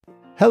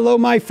Hello,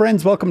 my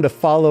friends. Welcome to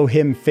Follow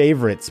Him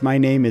Favorites. My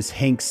name is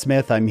Hank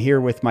Smith. I'm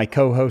here with my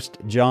co-host,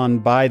 John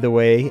By the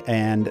Way,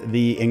 and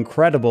the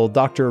incredible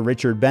Dr.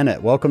 Richard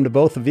Bennett. Welcome to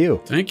both of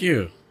you. Thank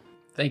you.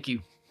 Thank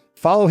you.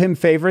 Follow Him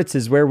Favorites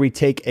is where we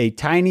take a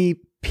tiny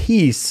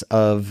piece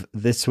of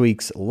this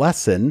week's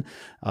lesson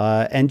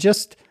and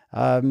just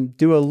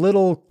do a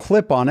little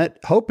clip on it,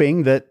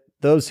 hoping that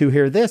those who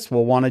hear this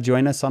will want to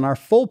join us on our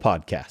full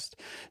podcast.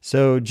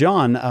 So,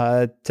 John,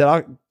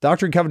 Doctrine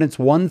and Covenants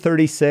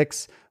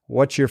 136,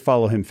 what's your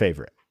Follow Him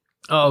favorite?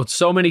 Oh,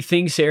 so many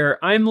things here.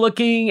 I'm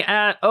looking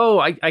at,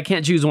 I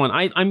can't choose one.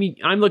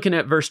 I'm looking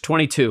at verse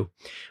 22,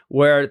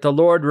 where the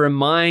Lord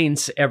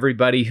reminds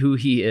everybody who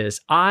He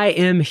is. I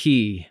am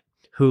He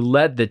who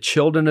led the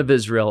children of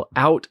Israel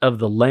out of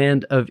the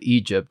land of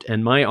Egypt,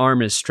 and my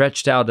arm is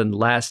stretched out in the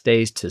last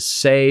days to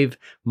save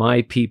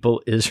my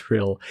people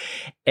Israel.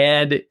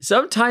 And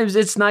sometimes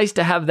it's nice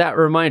to have that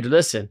reminder.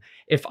 Listen,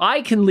 if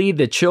I can lead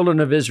the children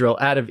of Israel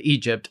out of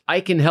Egypt, I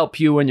can help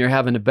you when you're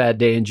having a bad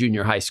day in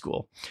junior high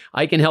school.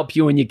 I can help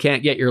you when you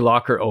can't get your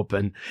locker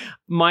open.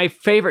 My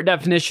favorite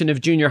definition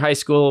of junior high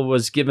school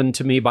was given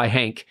to me by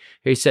Hank.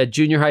 He said,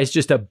 junior high is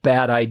just a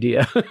bad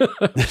idea.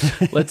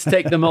 Let's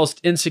take the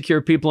most insecure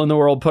people in the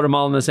world, put them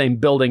all in the same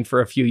building for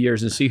a few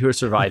years and see who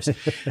survives.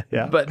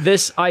 Yeah. But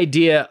this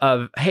idea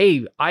of,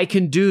 hey, I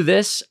can do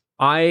this.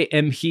 I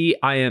am He,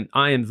 I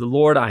am the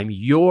Lord, I'm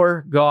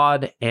your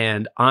God,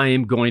 and I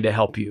am going to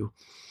help you.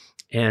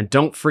 And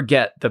don't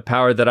forget the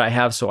power that I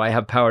have, so I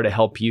have power to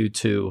help you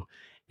too.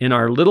 In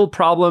our little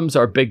problems,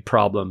 our big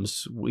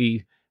problems,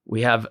 we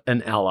have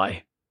an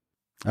ally.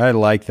 I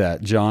like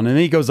that, John. And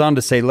he goes on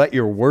to say, let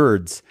your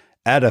words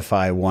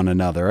edify one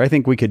another. I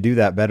think we could do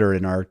that better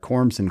in our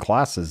quorums and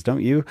classes,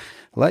 don't you?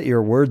 Let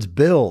your words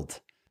build.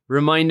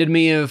 Reminded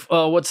me of,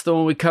 what's the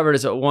one we covered?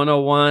 Is it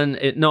 101?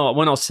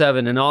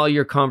 107. And all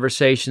your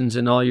conversations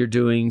and all your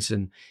doings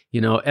and,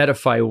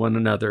 edify one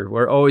another.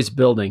 We're always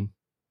building.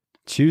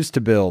 Choose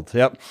to build.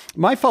 Yep.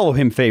 My Follow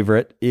Him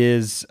favorite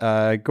is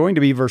going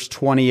to be verse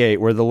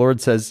 28, where the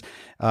Lord says,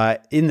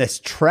 in this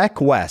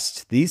trek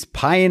west, these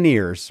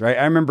pioneers, right?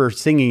 I remember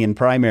singing in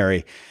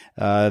primary,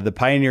 the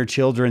pioneer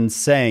children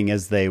sang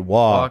as they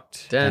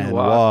walked and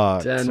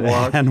walked and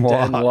walked and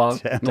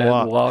walked and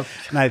walked.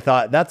 And I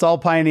thought, that's all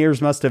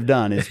pioneers must have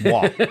done is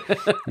walk,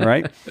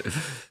 right?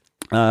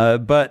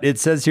 But it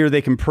says here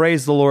they can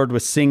praise the Lord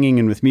with singing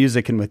and with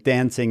music and with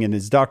dancing. And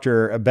as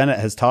Dr. Bennett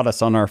has taught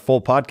us on our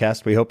full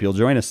podcast, we hope you'll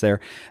join us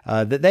there,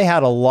 that they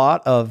had a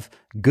lot of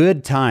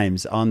good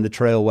times on the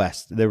Trail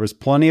West. There was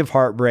plenty of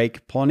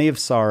heartbreak, plenty of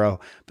sorrow,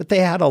 but they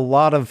had a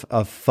lot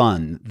of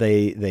fun.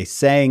 They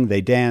sang,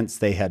 they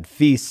danced, they had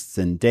feasts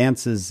and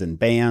dances and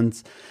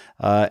bands,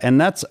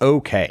 and that's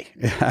okay.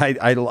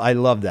 I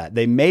love that.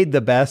 They made the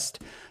best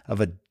of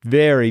a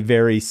very,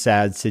 very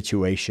sad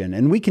situation.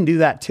 And we can do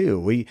that too.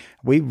 We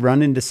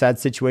run into sad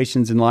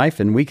situations in life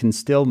and we can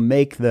still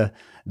make the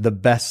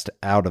best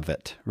out of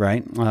it,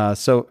 right?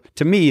 So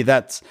to me,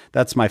 that's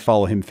my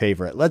Follow Him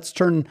favorite. Let's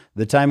turn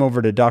the time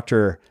over to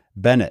Dr.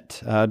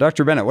 Bennett.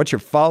 Dr. Bennett, what's your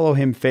Follow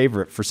Him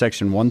favorite for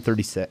section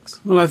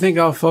 136? Well, I think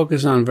I'll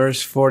focus on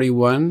verse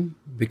 41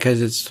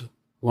 because it's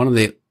one of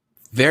the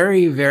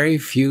very, very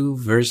few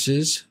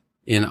verses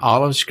in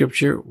all of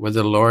Scripture where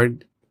the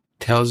Lord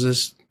tells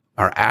us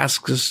or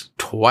asks us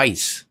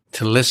twice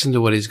to listen to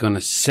what He's going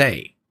to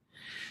say.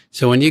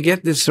 So when you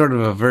get this sort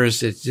of a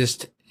verse, it's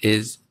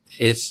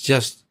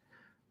just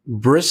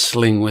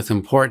bristling with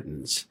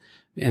importance.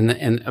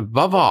 And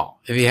above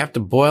all, if you have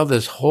to boil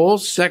this whole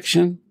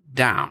section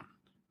down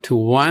to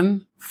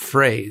one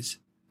phrase,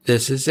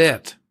 this is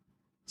it.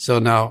 So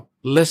now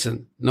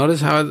listen,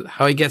 notice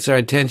how he gets our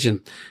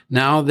attention.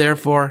 Now,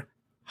 therefore,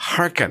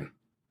 hearken.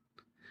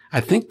 I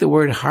think the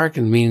word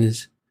hearken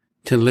means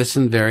to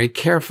listen very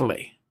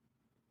carefully.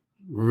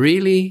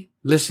 Really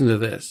listen to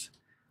this.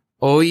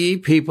 O ye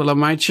people of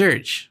my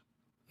church,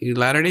 you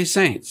Latter-day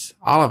Saints,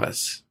 all of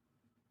us.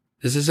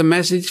 This is a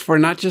message for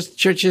not just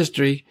church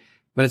history,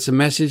 but it's a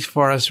message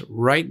for us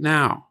right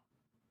now.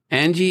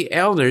 And ye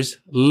elders,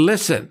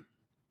 listen.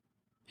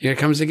 Here it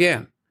comes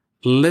again.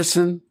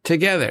 Listen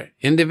together,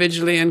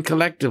 individually and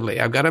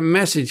collectively. I've got a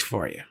message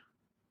for you.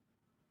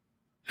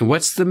 And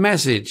what's the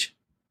message?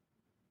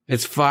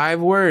 It's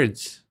 5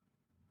 words.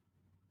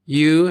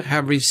 You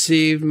have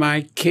received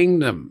my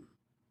kingdom.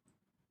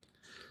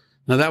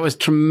 Now, that was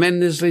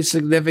tremendously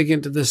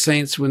significant to the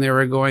saints when they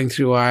were going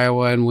through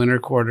Iowa and winter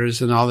quarters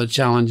and all the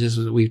challenges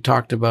that we've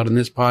talked about in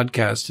this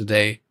podcast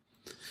today.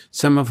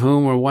 Some of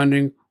whom were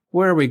wondering,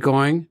 where are we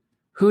going?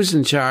 Who's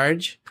in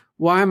charge?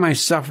 Why am I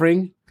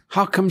suffering?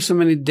 How come so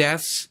many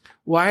deaths?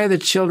 Why are the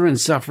children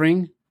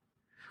suffering?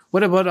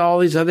 What about all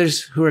these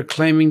others who are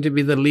claiming to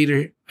be the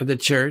leader of the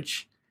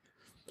church?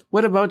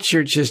 What about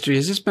church history?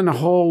 Has this been a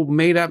whole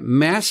made-up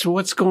mess?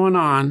 What's going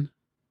on?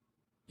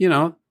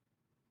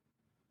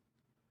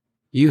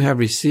 You have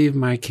received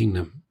my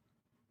kingdom.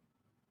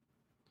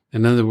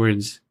 In other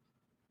words,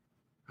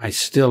 I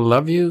still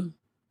love you.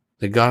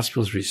 The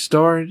gospel's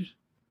restored.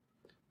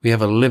 We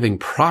have a living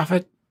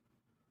prophet.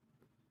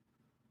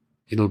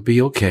 It'll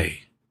be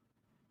okay.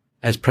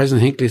 as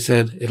President Hinckley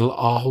said, it'll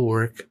all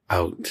work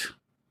out.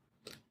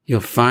 You'll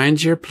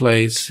find your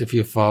place if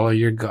you follow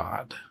your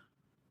God.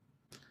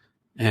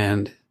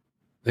 And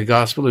the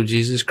gospel of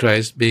Jesus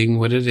Christ, being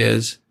what it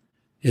is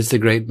the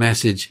great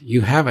message.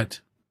 You have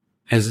it,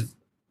 as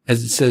it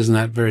says in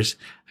that verse.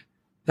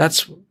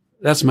 That's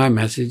my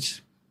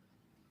message.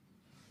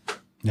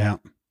 Yeah.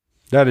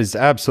 That is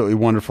absolutely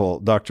wonderful,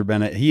 Dr.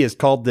 Bennett. He has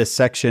called this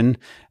section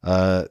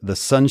the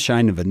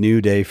sunshine of a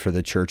new day for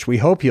the church. We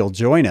hope you'll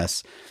join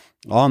us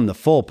on the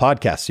full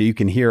podcast so you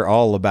can hear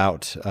all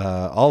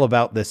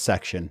about this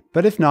section.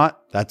 But if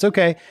not, that's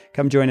okay.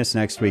 Come join us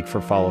next week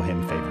for Follow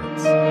Him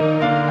Favorites.